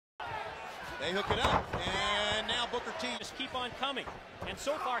They hook it up, and now Booker T. Just keep on coming. And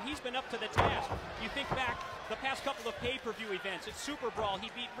so far, he's been up to the task. You think back the past couple of pay-per-view events. At Super Brawl,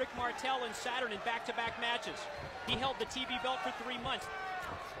 he beat Rick Martel and Saturn in back-to-back matches. He held the TV belt for 3 months.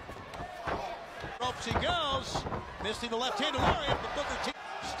 Ropes he goes, missing the left-handed lariat, but Booker T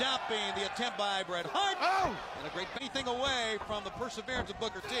stopping the attempt by Bret Hart. Oh! And a great anything away from the perseverance of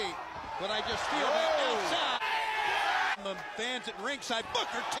Booker T. But I just feel that outside. The fans at ringside,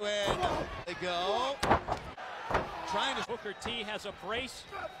 Booker T. And they go. Trying to. Booker T has a brace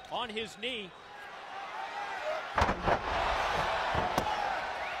on his knee.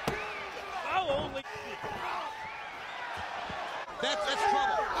 Oh, only. That's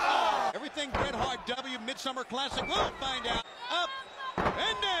trouble. Oh, everything Bret Hart W Midsummer Classic. We'll find out. Up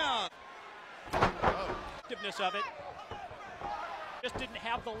and down. Effectiveness of it. Just didn't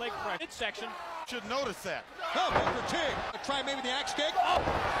have the leg pressure. Midsection. Should notice that. Oh, Booker T. Try maybe the axe kick. Oh,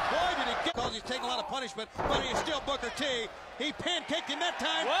 boy, did he get because he's taking a lot of punishment, but he is still Booker T. He pancaked him that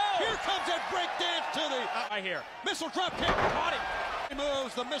time. Whoa. Here comes that break dance to the Right here. missile drop kick. Caught him. He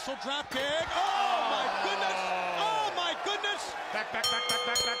moves the missile drop kick. Oh, my goodness. Oh, my goodness. Back.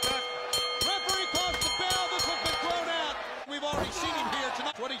 Referee calls the bell. This one's been thrown out. We've already seen him here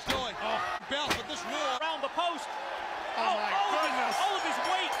tonight. What he's doing. Oh. Bell, but this war. Around the post. Oh, my goodness. All of his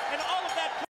weight and all of